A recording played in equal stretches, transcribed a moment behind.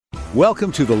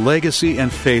Welcome to the Legacy and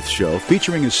Faith Show,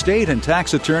 featuring estate and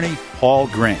tax attorney Paul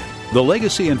Grant. The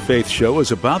Legacy and Faith Show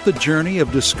is about the journey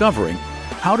of discovering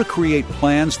how to create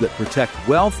plans that protect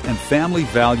wealth and family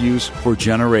values for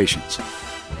generations.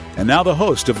 And now the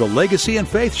host of the Legacy and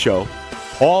Faith Show,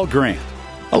 Paul Grant.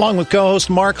 Along with co-host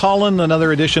Mark Holland,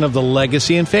 another edition of the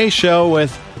Legacy and Faith Show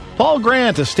with Paul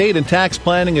Grant, estate and tax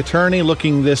planning attorney,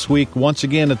 looking this week once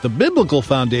again at the biblical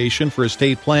foundation for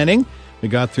estate planning. We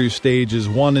got through stages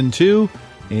 1 and 2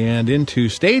 and into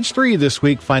stage 3 this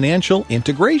week, financial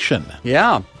integration.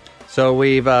 Yeah. So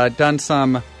we've done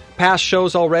some past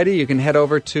shows already. You can head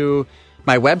over to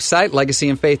my website,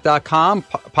 legacyandfaith.com.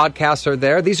 Podcasts are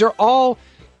there. These are all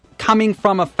coming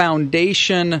from a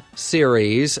foundation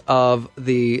series of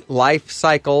the life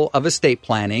cycle of estate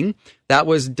planning. That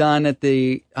was done at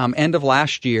the end of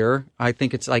last year. I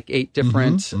think it's like 8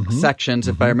 different sections,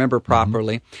 if I remember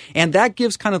properly. And that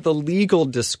gives kind of the legal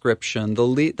description,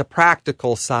 the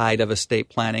practical side of estate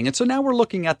planning. And so now we're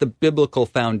looking at the biblical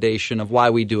foundation of why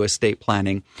we do estate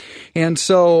planning. And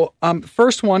so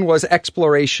first one was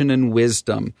exploration and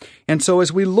wisdom. And so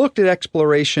as we looked at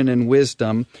exploration and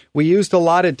wisdom, we used a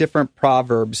lot of different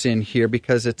proverbs in here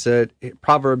because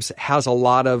Proverbs has a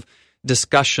lot of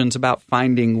discussions about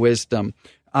finding wisdom.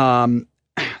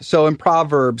 So in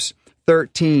Proverbs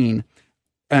 13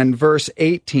 and verse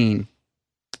 18,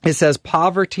 it says,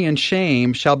 "Poverty and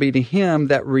shame shall be to him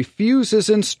that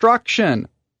refuses instruction,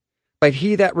 but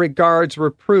he that regards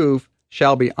reproof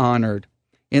shall be honored."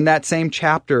 In that same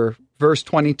chapter, verse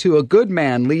 22, "A good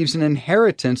man leaves an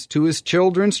inheritance to his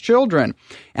children's children,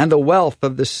 and the wealth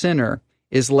of the sinner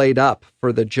is laid up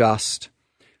for the just."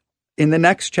 In the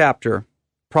next chapter,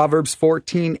 Proverbs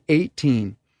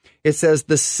 14:18, it says,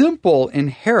 "The simple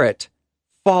inherit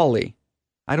folly."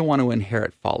 I don't want to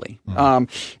inherit folly.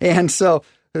 And so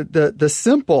the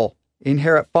simple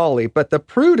inherit folly, but the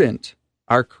prudent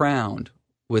are crowned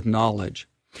with knowledge.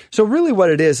 So really what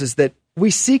it is that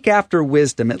we seek after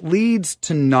wisdom. It leads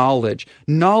to knowledge.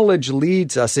 Knowledge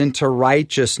leads us into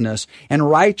righteousness, and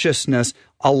righteousness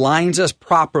aligns us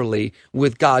properly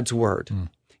with God's word.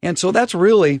 And so that's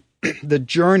really the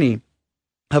journey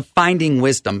of finding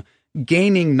wisdom,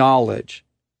 gaining knowledge,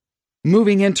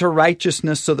 moving into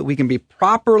righteousness so that we can be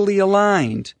properly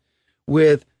aligned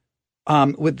with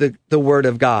the Word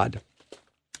of God.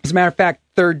 As a matter of fact,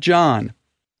 3 John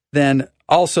then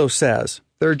also says,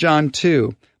 3 John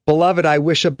 2, "Beloved, I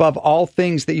wish above all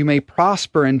things that you may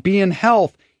prosper and be in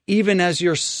health, even as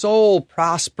your soul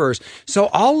prospers." So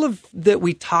all of that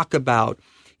we talk about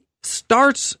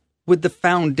starts with the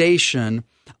foundation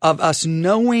of us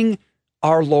knowing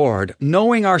our Lord,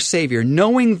 knowing our Savior,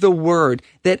 knowing the Word,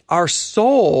 that our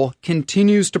soul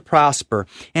continues to prosper.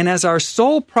 And as our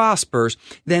soul prospers,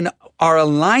 then our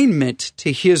alignment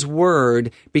to His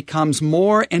Word becomes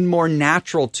more and more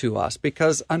natural to us.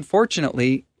 Because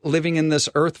unfortunately, living in this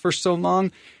earth for so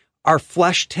long, our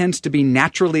flesh tends to be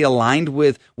naturally aligned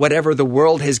with whatever the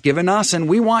world has given us. And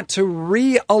we want to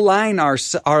realign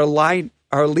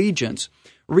our allegiance,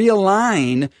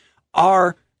 realign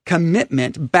our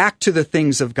commitment back to the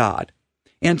things of God.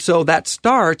 And so that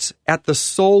starts at the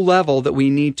soul level, that we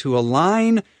need to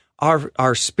align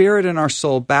our spirit and our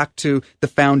soul back to the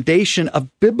foundation of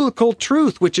biblical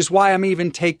truth, which is why I'm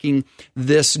even taking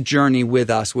this journey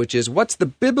with us, which is what's the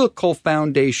biblical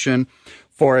foundation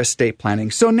for estate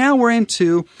planning. So now we're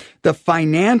into the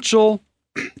financial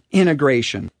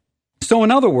integration. So in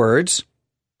other words,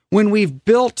 when we've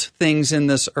built things in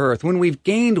this earth, when we've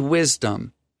gained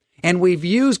wisdom, and we've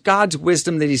used God's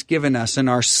wisdom that He's given us and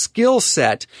our skill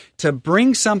set to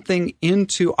bring something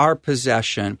into our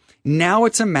possession, now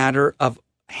it's a matter of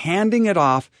handing it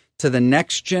off to the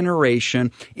next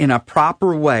generation in a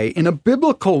proper way, in a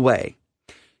biblical way.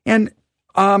 And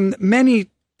many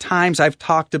times I've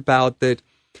talked about that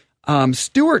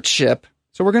stewardship.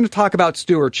 So we're going to talk about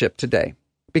stewardship today,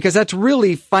 because that's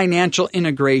really financial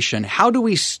integration. How do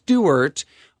we steward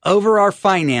over our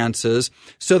finances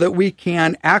so that we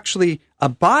can actually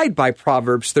abide by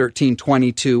Proverbs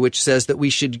 13:22, which says that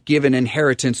we should give an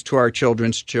inheritance to our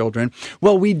children's children?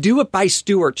 Well, we do it by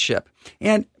stewardship.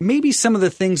 And maybe some of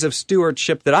the things of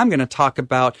stewardship that I'm going to talk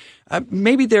about,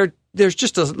 maybe there's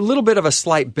just a little bit of a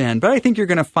slight bend, but I think you're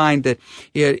going to find that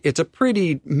it's a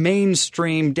pretty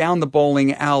mainstream, down the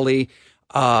bowling alley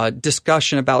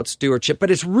discussion about stewardship. But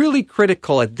it's really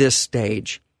critical at this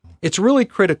stage. It's really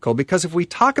critical because if we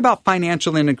talk about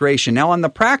financial integration, now on the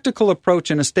practical approach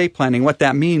in estate planning, what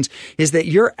that means is that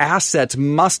your assets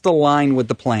must align with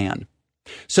the plan.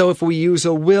 So if we use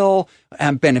a will,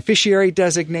 beneficiary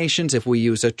designations, if we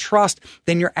use a trust,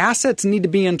 then your assets need to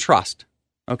be in trust.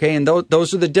 Okay, and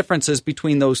those are the differences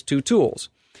between those two tools.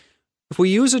 If we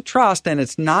use a trust and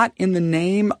it's not in the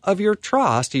name of your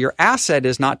trust, your asset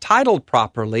is not titled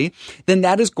properly, then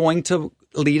that is going to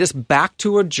lead us back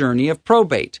to a journey of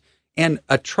probate. And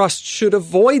a trust should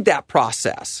avoid that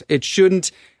process. It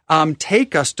shouldn't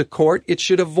take us to court. It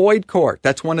should avoid court.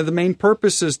 That's one of the main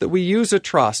purposes that we use a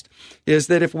trust, is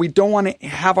that if we don't want to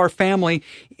have our family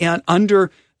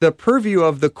under the purview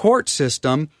of the court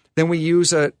system, then we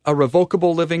use a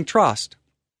revocable living trust.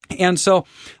 And so,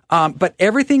 but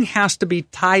everything has to be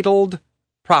titled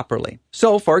properly.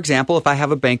 So, for example, if I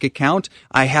have a bank account,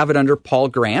 I have it under Paul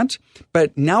Grant,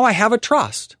 but now I have a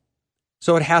trust.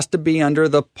 So it has to be under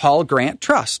the Paul Grant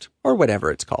Trust, or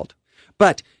whatever it's called.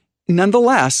 But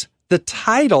nonetheless, the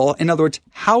title, in other words,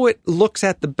 how it looks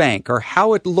at the bank or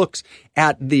how it looks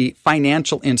at the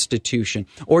financial institution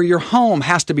or your home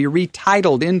has to be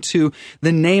retitled into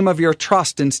the name of your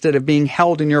trust instead of being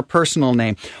held in your personal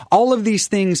name. All these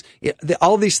things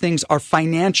are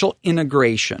financial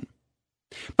integration.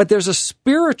 But there's a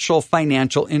spiritual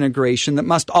financial integration that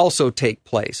must also take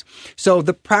place. So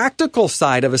the practical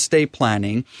side of estate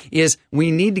planning is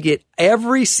we need to get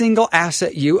every single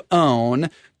asset you own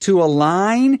to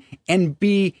align and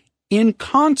be in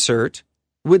concert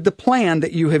with the plan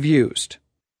that you have used.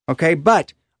 Okay,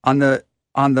 but on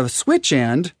the switch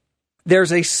end,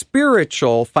 there's a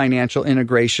spiritual financial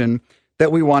integration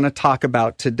that we want to talk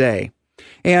about today.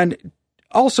 And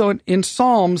also in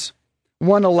Psalms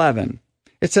 111,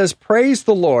 it says, "Praise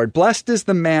the Lord, blessed is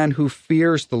the man who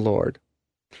fears the Lord,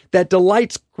 that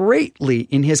delights greatly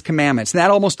in his commandments." And that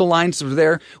almost aligns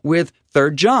there with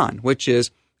 3 John, which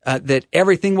is that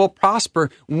everything will prosper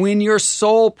when your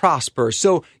soul prospers.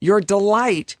 So your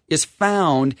delight is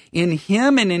found in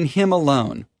him and in him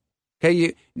alone.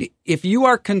 Okay, if you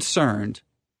are concerned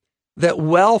that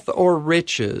wealth or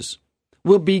riches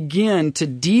will begin to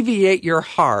deviate your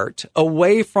heart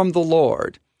away from the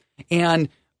Lord, and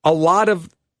a lot of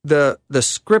the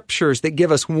scriptures that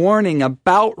give us warning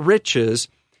about riches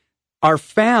are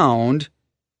found,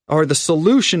 or the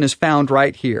solution is found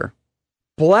right here.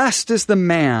 Blessed is the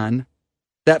man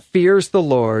that fears the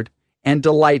Lord and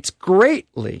delights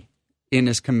greatly in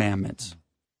his commandments.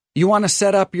 You want to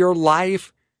set up your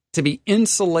life to be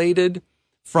insulated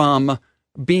from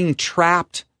being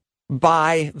trapped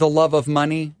by the love of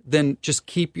money? Then just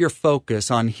keep your focus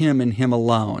on him and him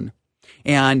alone.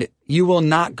 And you will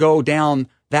not go down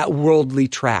that worldly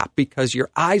trap, because your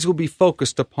eyes will be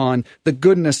focused upon the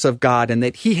goodness of God and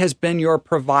that he has been your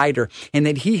provider and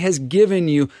that he has given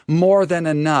you more than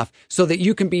enough so that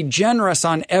you can be generous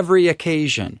on every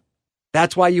occasion.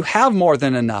 That's why you have more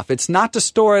than enough. It's not to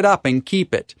store it up and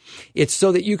keep it. It's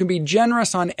so that you can be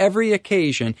generous on every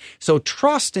occasion. So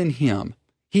trust in him.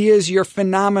 He is your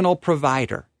phenomenal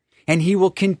provider, and he will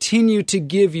continue to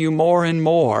give you more and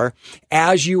more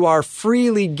as you are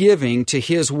freely giving to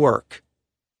his work.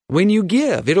 When you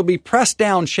give, it'll be pressed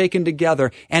down, shaken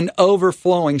together, and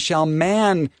overflowing shall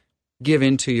man give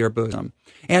into your bosom.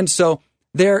 And so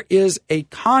there is a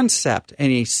concept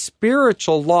and a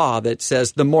spiritual law that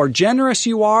says the more generous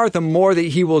you are, the more that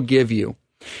he will give you.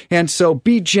 And so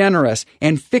be generous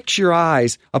and fix your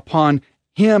eyes upon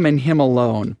him and him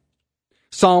alone.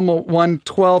 Psalm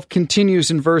 112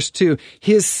 continues in verse 2,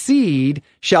 "His seed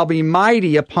shall be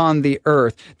mighty upon the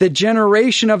earth. The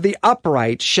generation of the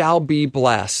upright shall be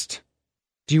blessed."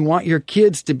 Do you want your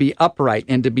kids to be upright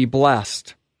and to be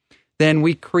blessed? Then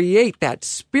we create that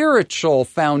spiritual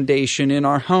foundation in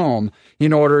our home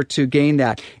in order to gain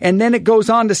that. And then it goes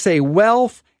on to say,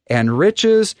 "Wealth and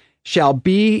riches shall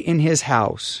be in his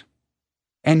house,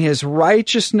 and his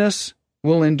righteousness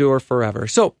will endure forever."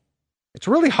 So it's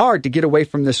really hard to get away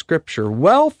from this scripture.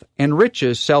 Wealth and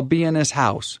riches shall be in his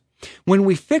house. When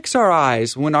we fix our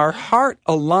eyes, when our heart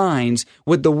aligns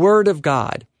with the word of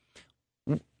God,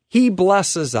 he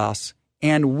blesses us,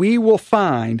 and we will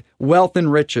find wealth and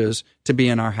riches to be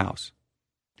in our house.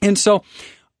 And so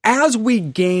as we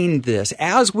gain this,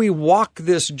 as we walk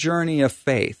this journey of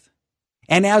faith,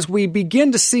 and as we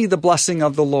begin to see the blessing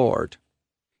of the Lord,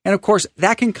 and of course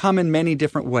that can come in many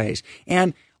different ways.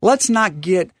 And let's not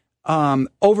get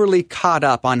overly caught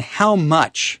up on how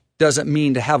much does it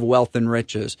mean to have wealth and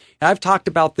riches. I've talked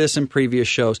about this in previous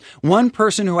shows. One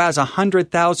person who has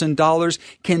 $100,000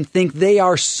 can think they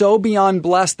are so beyond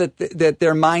blessed that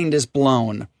their mind is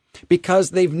blown because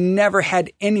they've never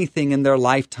had anything in their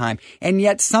lifetime. And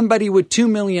yet somebody with $2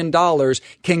 million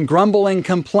can grumble and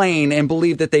complain and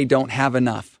believe that they don't have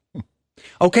enough.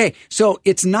 Okay, so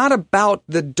it's not about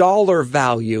the dollar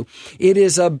value. It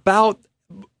is about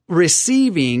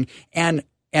receiving and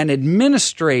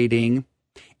administrating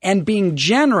and being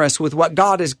generous with what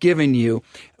God has given you,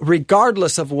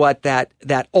 regardless of what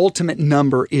that ultimate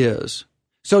number is.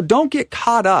 So don't get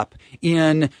caught up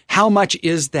in how much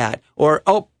is that, or,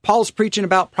 oh, Paul's preaching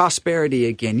about prosperity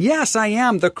again. Yes, I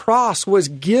am. The cross was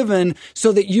given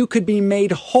so that you could be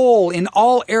made whole in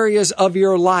all areas of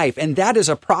your life. And that is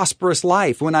a prosperous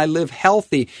life. When I live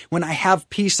healthy, when I have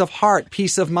peace of heart,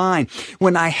 peace of mind,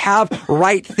 when I have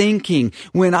right thinking,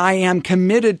 when I am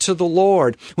committed to the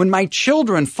Lord, when my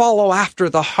children follow after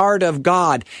the heart of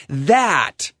God,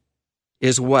 that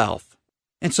is wealth.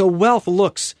 And so wealth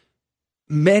looks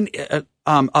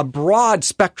a broad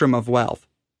spectrum of wealth.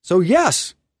 So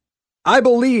yes, I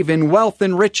believe in wealth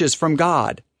and riches from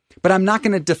God, but I'm not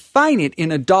going to define it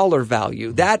in a dollar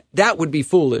value. That would be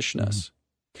foolishness.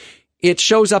 It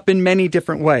shows up in many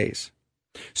different ways.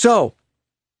 So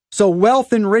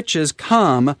wealth and riches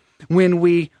come when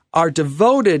we are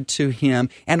devoted to Him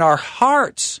and our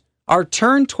hearts are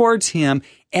turned towards Him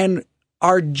and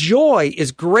our joy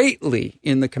is greatly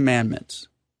in the commandments.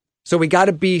 So we got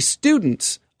to be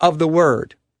students of the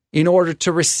Word in order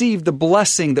to receive the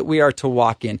blessing that we are to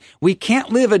walk in. We can't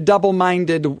live a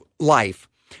double-minded life.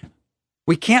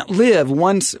 We can't live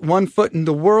one foot in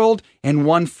the world and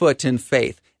 1 foot in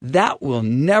faith. That will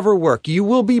never work. You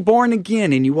will be born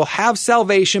again and you will have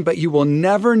salvation, but you will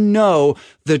never know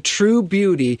the true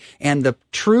beauty and the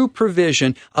true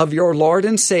provision of your Lord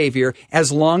and Savior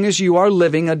as long as you are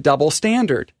living a double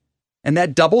standard. And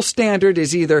that double standard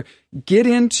is either get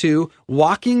into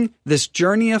walking this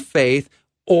journey of faith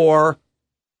or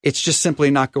it's just simply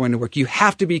not going to work. You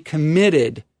have to be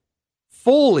committed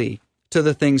fully to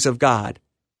the things of God.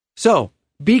 So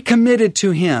be committed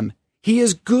to Him. He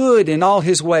is good in all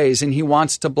His ways and He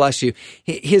wants to bless you.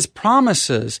 His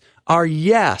promises are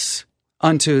yes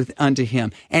unto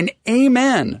Him and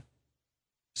amen.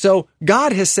 So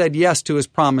God has said yes to His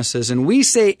promises and we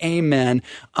say amen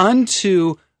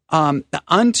unto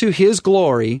His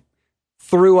glory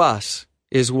through us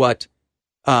is what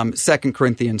 2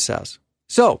 Corinthians says.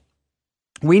 So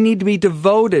we need to be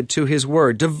devoted to His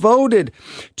Word, devoted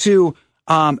to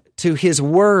His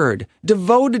Word,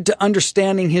 devoted to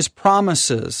understanding His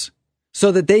promises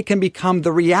so that they can become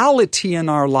the reality in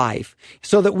our life,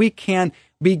 so that we can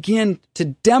begin to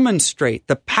demonstrate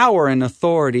the power and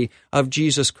authority of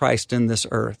Jesus Christ in this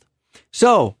earth.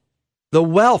 So the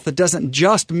wealth, it doesn't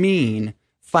just mean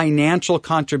financial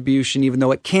contribution, even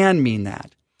though it can mean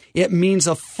that. It means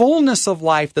a fullness of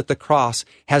life that the cross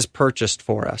has purchased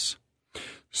for us.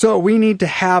 So we need to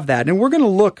have that. And we're going to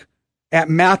look at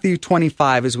Matthew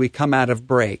 25 as we come out of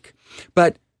break.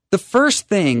 But the first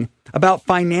thing about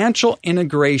financial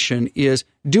integration is,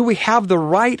 do we have the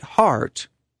right heart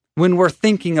when we're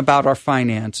thinking about our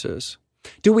finances?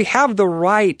 Do we have the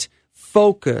right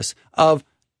focus of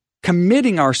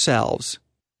committing ourselves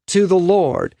to the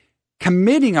Lord,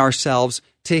 committing ourselves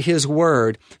to His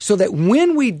Word, so that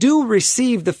when we do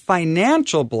receive the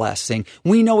financial blessing,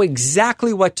 we know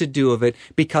exactly what to do with it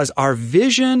because our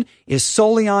vision is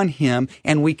solely on Him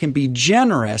and we can be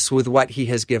generous with what He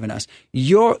has given us.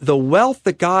 The wealth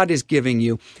that God is giving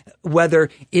you, whether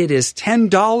it is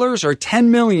 $10 or $10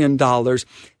 million,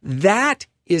 that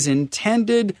is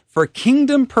intended for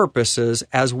kingdom purposes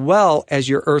as well as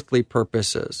your earthly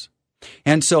purposes.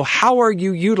 And so how are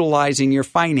you utilizing your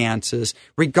finances,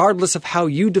 regardless of how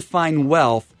you define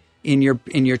wealth in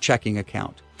your checking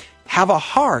account? Have a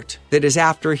heart that is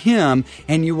after Him,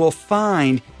 and you will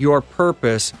find your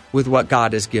purpose with what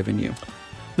God has given you.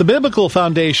 The biblical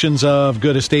foundations of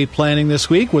good estate planning this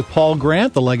week with Paul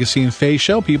Grant, the Legacy and Faith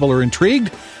Show. People are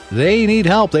intrigued. They need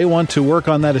help. They want to work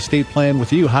on that estate plan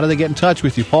with you. How do they get in touch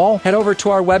with you, Paul? Head over to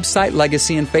our website,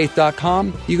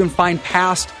 legacyandfaith.com. You can find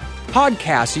past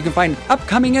podcasts. You can find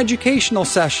upcoming educational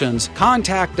sessions.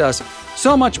 Contact us.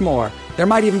 So much more. There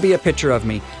might even be a picture of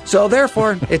me. So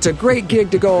therefore, it's a great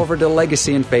gig to go over to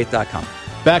legacyandfaith.com.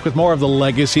 Back with more of the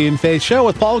Legacy and Faith Show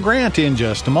with Paul Grant in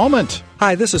just a moment.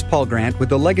 Hi, this is Paul Grant with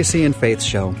the Legacy and Faith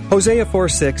Show. Hosea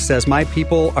 4:6 says, "My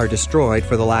people are destroyed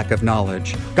for the lack of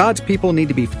knowledge." God's people need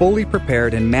to be fully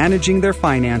prepared in managing their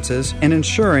finances and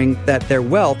ensuring that their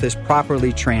wealth is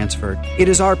properly transferred. It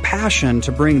is our passion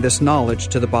to bring this knowledge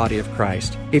to the body of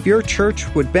Christ. If your church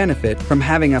would benefit from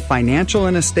having a financial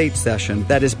and estate session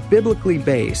that is biblically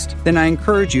based, then I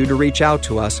encourage you to reach out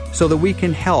to us so that we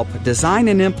can help design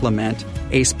and implement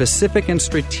a specific and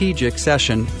strategic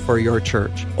session for your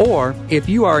church. Or If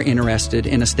you are interested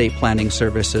in estate planning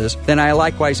services, then I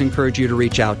likewise encourage you to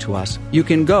reach out to us. You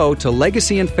can go to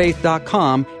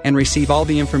legacyandfaith.com and receive all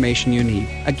the information you need.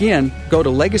 Again, go to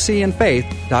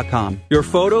legacyandfaith.com. Your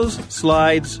photos,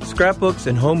 slides, scrapbooks,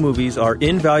 and home movies are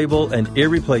invaluable and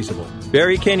irreplaceable.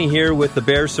 Barry Kenny here with the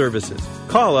Bear Services.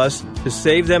 Call us to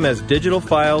save them as digital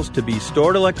files to be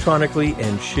stored electronically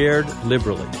and shared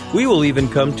liberally. We will even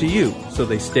come to you so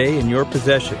they stay in your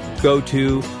possession. Go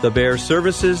to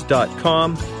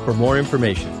thebearservices.com for more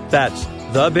information. That's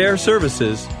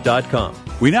thebearservices.com.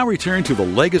 We now return to the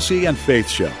Legacy and Faith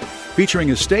Show, featuring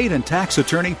estate and tax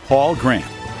attorney Paul Grant,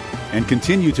 and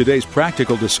continue today's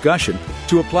practical discussion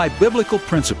to apply biblical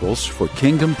principles for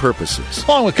kingdom purposes.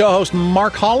 Along with co-host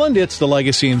Mark Holland, it's the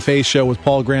Legacy and Faith Show with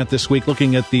Paul Grant this week,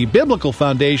 looking at the biblical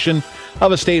foundation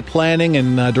of estate planning.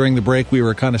 And during the break, we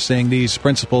were kind of saying these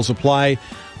principles apply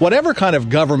whatever kind of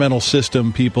governmental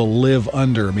system people live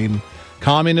under. I mean,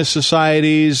 communist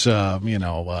societies, some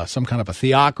kind of a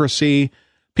theocracy.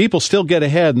 People still get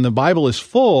ahead, and the Bible is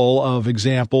full of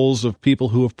examples of people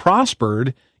who have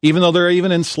prospered, even though they're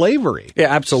even in slavery.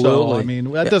 Yeah, absolutely. So, I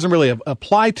mean, that doesn't really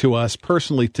apply to us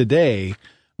personally today,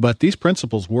 but these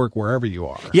principles work wherever you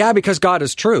are. Yeah, because God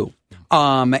is true.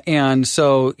 And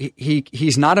so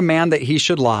he's not a man that he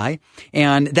should lie.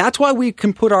 And that's why we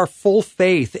can put our full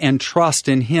faith and trust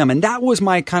in him. And that was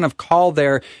my kind of call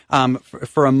there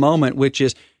for a moment, which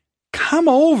is, come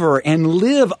over and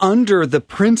live under the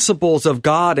principles of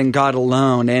God and God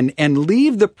alone, and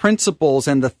leave the principles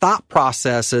and the thought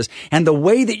processes and the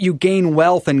way that you gain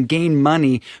wealth and gain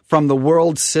money from the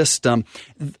world system.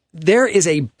 There is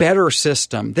a better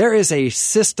system. There is a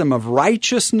system of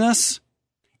righteousness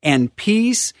and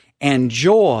peace and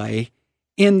joy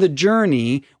in the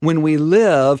journey when we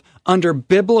live under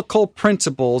biblical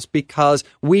principles, because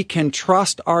we can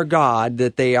trust our God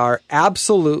that they are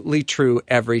absolutely true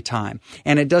every time.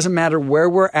 And it doesn't matter where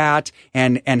we're at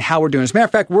and how we're doing. As a matter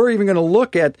of fact, we're even going to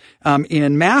look at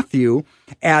in Matthew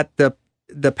at the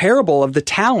parable of the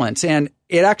talents, and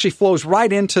it actually flows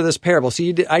right into this parable. So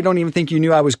I don't even think you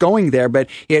knew I was going there, but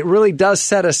it really does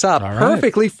set us up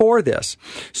perfectly for this.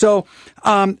 So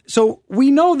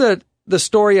we know that the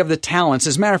story of the talents.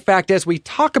 As a matter of fact, as we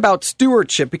talk about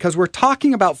stewardship, because we're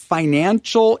talking about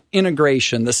financial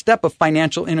integration, the step of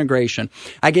financial integration,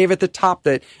 I gave at the top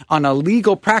that on a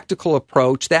legal practical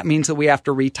approach, that means that we have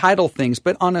to retitle things.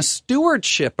 But on a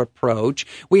stewardship approach,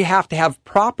 we have to have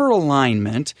proper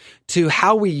alignment to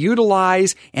how we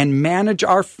utilize and manage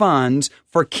our funds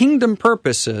for kingdom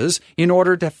purposes in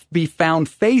order to be found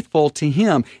faithful to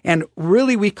him. And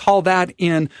really, we call that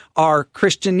in our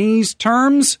Christianese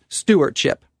terms,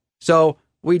 stewardship. So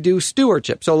we do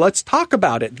stewardship. So let's talk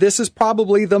about it. This is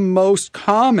probably the most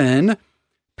common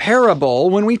parable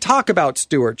when we talk about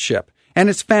stewardship. And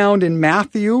it's found in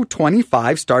Matthew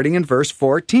 25, starting in verse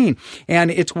 14.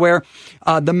 And it's where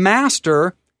the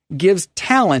master gives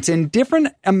talents, in different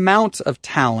amounts of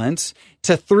talents,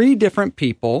 to three different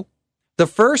people. The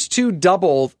first two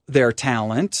double their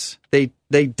talents. They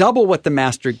double what the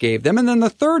master gave them. And then the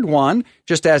third one,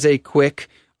 just as a quick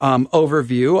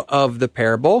overview of the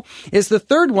parable, is the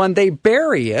third one, they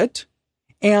bury it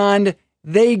and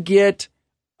they get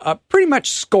pretty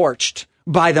much scorched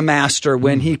by the master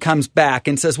when he comes back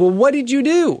and says, well, what did you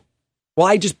do? Well,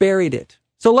 I just buried it.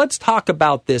 So let's talk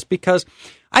about this, because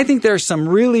I think there's some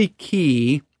really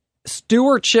key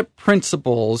stewardship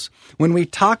principles when we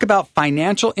talk about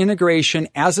financial integration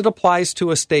as it applies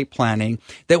to estate planning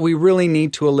that we really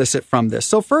need to elicit from this.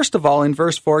 So first of all, in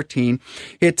verse 14,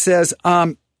 it says,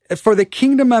 for the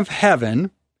kingdom of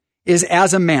heaven is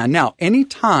as a man. Now, any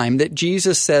time that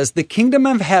Jesus says the kingdom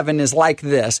of heaven is like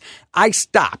this, I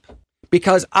stop,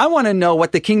 because I want to know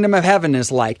what the kingdom of heaven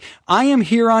is like. I am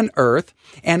here on earth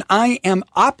and I am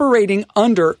operating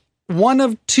under one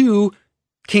of two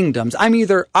kingdoms. I'm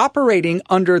either operating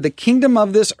under the kingdom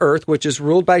of this earth, which is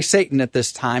ruled by Satan at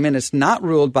this time, and it's not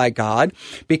ruled by God,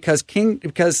 because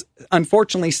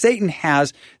unfortunately Satan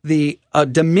has the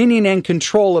dominion and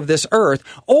control of this earth.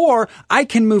 Or I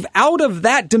can move out of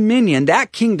that dominion,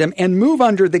 that kingdom, and move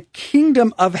under the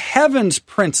kingdom of heaven's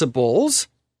principles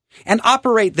and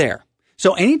operate there.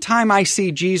 So anytime I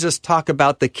see Jesus talk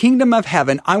about the kingdom of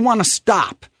heaven, I want to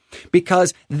stop,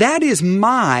 because that is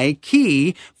my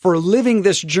key for living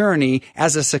this journey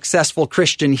as a successful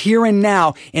Christian here and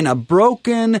now in a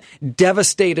broken,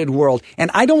 devastated world.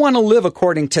 And I don't want to live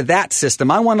according to that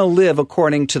system. I want to live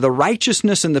according to the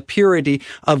righteousness and the purity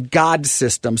of God's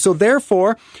system. So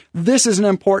therefore, this is an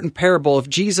important parable. If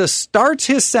Jesus starts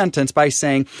his sentence by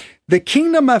saying, the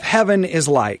kingdom of heaven is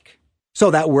like,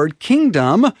 So that word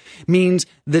kingdom means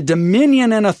the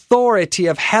dominion and authority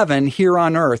of heaven here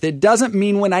on earth. It doesn't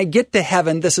mean when I get to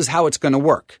heaven, this is how it's going to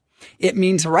work. It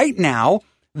means right now,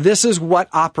 this is what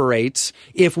operates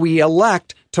if we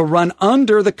elect to run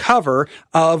under the cover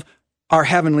of our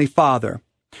Heavenly Father.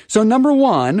 So number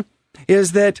one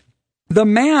is that the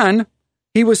man,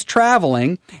 he was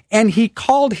traveling and he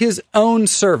called his own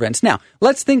servants. Now,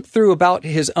 let's think through about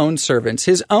his own servants.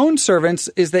 His own servants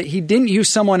is that he didn't use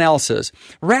someone else's.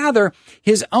 Rather,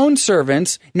 his own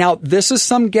servants, now this is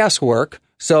some guesswork,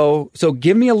 so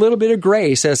give me a little bit of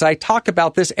grace as I talk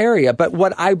about this area. But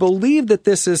what I believe that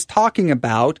this is talking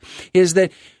about is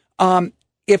that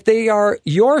if they are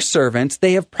your servants,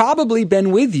 they have probably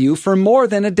been with you for more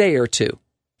than a day or two.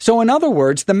 So in other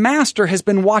words, the master has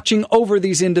been watching over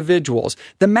these individuals.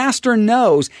 The master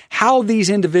knows how these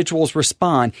individuals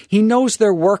respond. He knows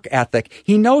their work ethic.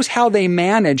 He knows how they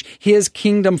manage his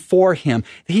kingdom for him.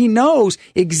 He knows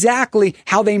exactly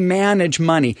how they manage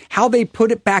money, how they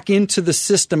put it back into the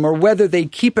system, or whether they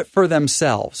keep it for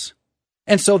themselves.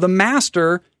 And so the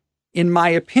master, in my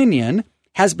opinion,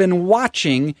 has been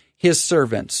watching his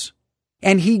servants.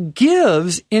 And he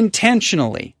gives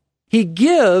intentionally. He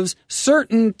gives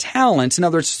certain talents, in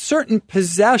other words, certain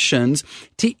possessions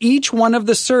to each one of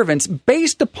the servants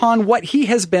based upon what he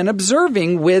has been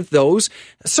observing with those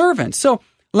servants. So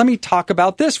let me talk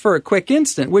about this for a quick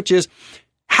instant, which is,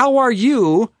 how are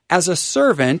you as a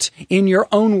servant in your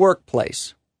own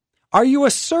workplace? Are you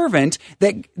a servant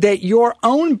that your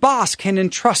own boss can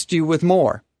entrust you with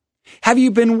more? Have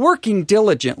you been working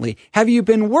diligently? Have you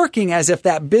been working as if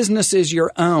that business is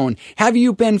your own? Have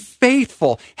you been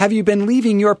faithful? Have you been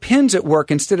leaving your pins at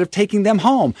work instead of taking them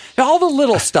home? All the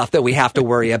little stuff that we have to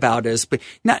worry about is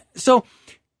not so.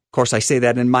 Of course, I say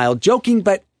that in mild joking,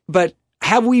 but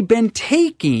have we been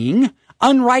taking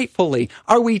unrightfully?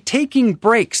 Are we taking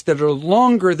breaks that are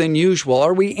longer than usual?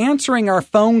 Are we answering our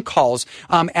phone calls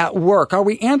at work? Are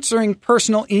we answering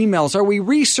personal emails? Are we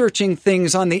researching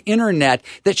things on the internet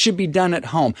that should be done at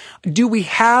home? Do we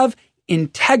have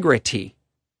integrity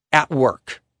at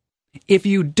work? If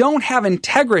you don't have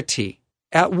integrity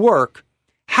at work,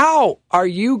 how are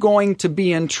you going to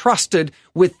be entrusted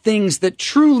with things that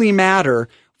truly matter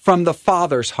from the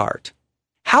Father's heart?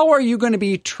 How are you going to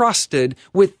be trusted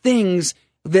with things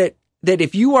that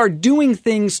if you are doing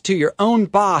things to your own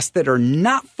boss that are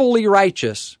not fully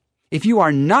righteous, if you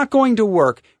are not going to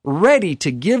work ready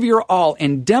to give your all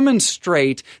and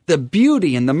demonstrate the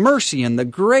beauty and the mercy and the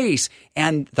grace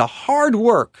and the hard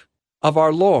work of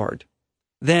our Lord,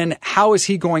 then how is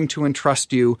he going to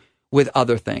entrust you with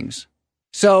other things?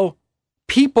 So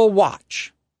people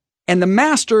watch, and the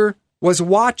master was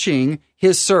watching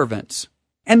his servants.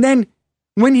 And then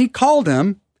when he called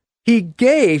him, he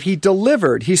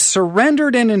delivered, he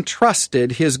surrendered and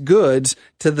entrusted his goods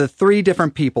to the three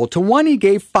different people. To one, he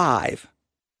gave 5.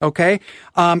 Okay.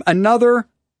 Another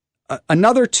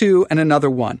 2 and another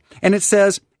 1. And it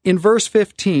says in verse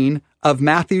 15 of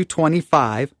Matthew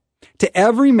 25, to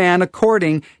every man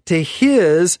according to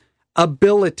his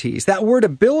abilities. That word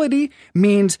ability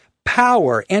means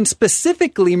power, and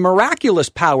specifically miraculous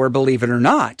power, believe it or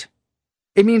not.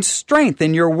 It means strength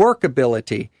in your work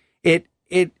ability.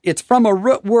 It's from a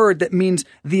root word that means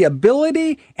the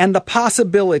ability and the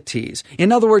possibilities.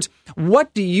 In other words,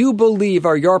 what do you believe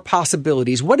are your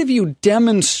possibilities? What have you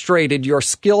demonstrated your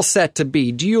skill set to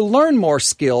be? Do you learn more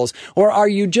skills, or are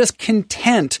you just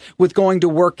content with going to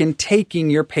work and taking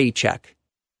your paycheck?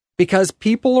 Because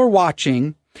people are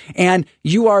watching, and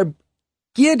you are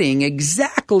getting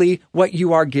exactly what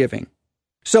you are giving.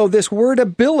 So this word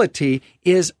ability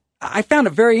is, I found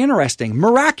it very interesting.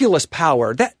 Miraculous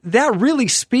power. That really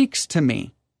speaks to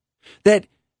me. That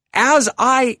as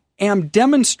I am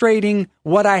demonstrating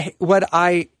what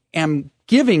I am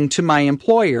giving to my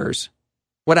employers,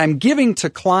 what I'm giving to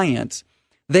clients,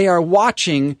 they are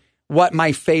watching what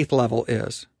my faith level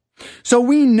is. So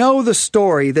we know the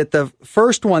story that the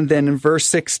first one then in verse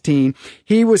 16,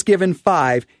 he was given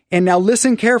 5. And now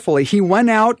listen carefully. He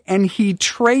went out and he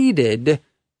traded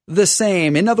the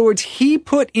same. In other words, he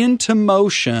put into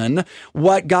motion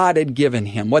what God had given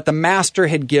him, what the master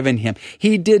had given him.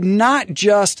 He did not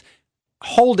just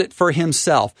hold it for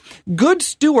himself. Good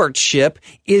stewardship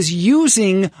is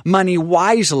using money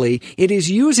wisely. It is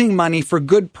using money for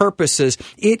good purposes.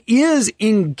 It is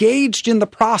engaged in the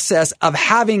process of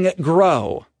having it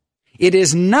grow. It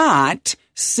is not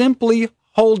simply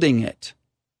holding it.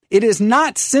 It is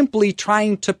not simply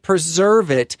trying to preserve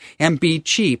it and be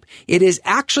cheap. It is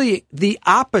actually the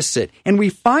opposite. And we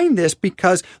find this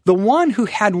because the one who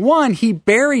had won, he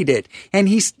buried it. And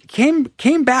he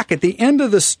came back at the end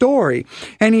of the story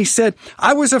and he said,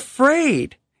 I was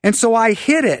afraid. And so I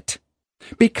hid it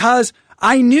because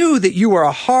I knew that you were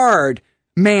a hard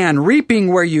man,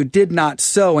 reaping where you did not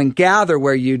sow and gather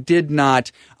where you did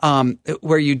not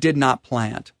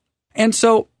plant. And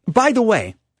so, by the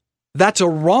way, that's a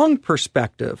wrong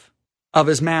perspective of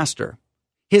his master.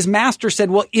 His master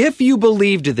said, well, if you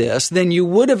believed this, then you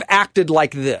would have acted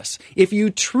like this. If you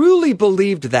truly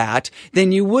believed that,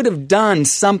 then you would have done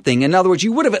something. In other words,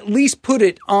 you would have at least put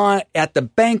it on at the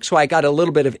bank so I got a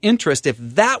little bit of interest if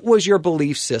that was your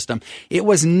belief system. It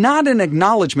was not an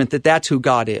acknowledgement that that's who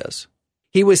God is.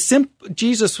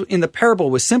 Jesus in the parable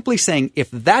was simply saying,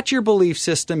 if that's your belief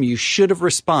system, you should have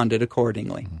responded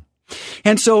accordingly.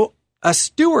 And so a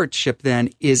stewardship then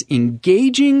is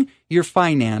engaging your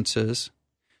finances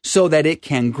so that it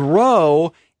can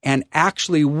grow and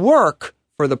actually work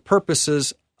for the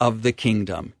purposes of the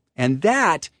kingdom. And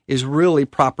that is really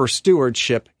proper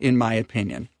stewardship, in my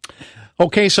opinion.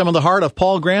 Okay, some of the heart of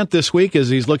Paul Grant this week is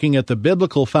he's looking at the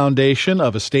biblical foundation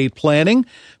of estate planning.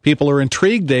 People are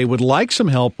intrigued. They would like some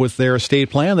help with their estate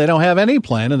plan. They don't have any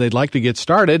plan, and they'd like to get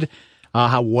started.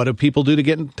 What do people do to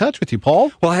get in touch with you,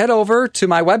 Paul? Well, head over to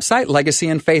my website,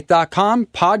 legacyandfaith.com.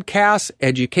 Podcasts,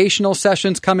 educational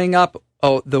sessions coming up.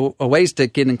 The ways to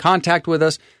get in contact with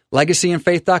us,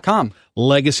 legacyandfaith.com.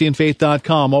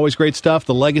 Legacyandfaith.com. Always great stuff.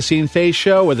 The Legacy and Faith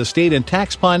Show with estate and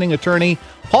tax planning attorney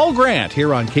Paul Grant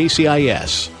here on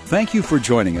KCIS. Thank you for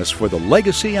joining us for the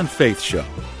Legacy and Faith Show.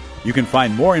 You can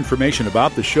find more information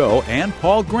about the show and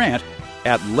Paul Grant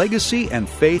at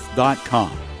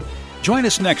legacyandfaith.com. Join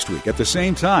us next week at the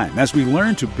same time as we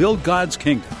learn to build God's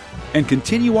kingdom and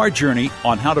continue our journey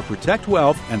on how to protect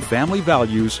wealth and family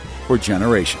values for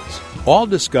generations. All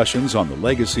discussions on the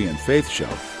Legacy and Faith Show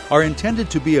are intended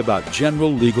to be about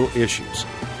general legal issues.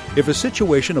 If a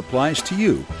situation applies to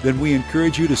you, then we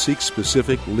encourage you to seek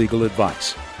specific legal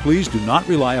advice. Please do not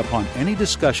rely upon any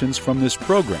discussions from this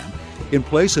program in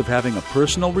place of having a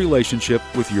personal relationship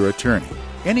with your attorney.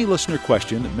 Any listener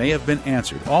question that may have been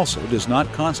answered also does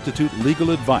not constitute legal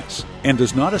advice and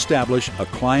does not establish a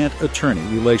client-attorney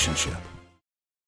relationship.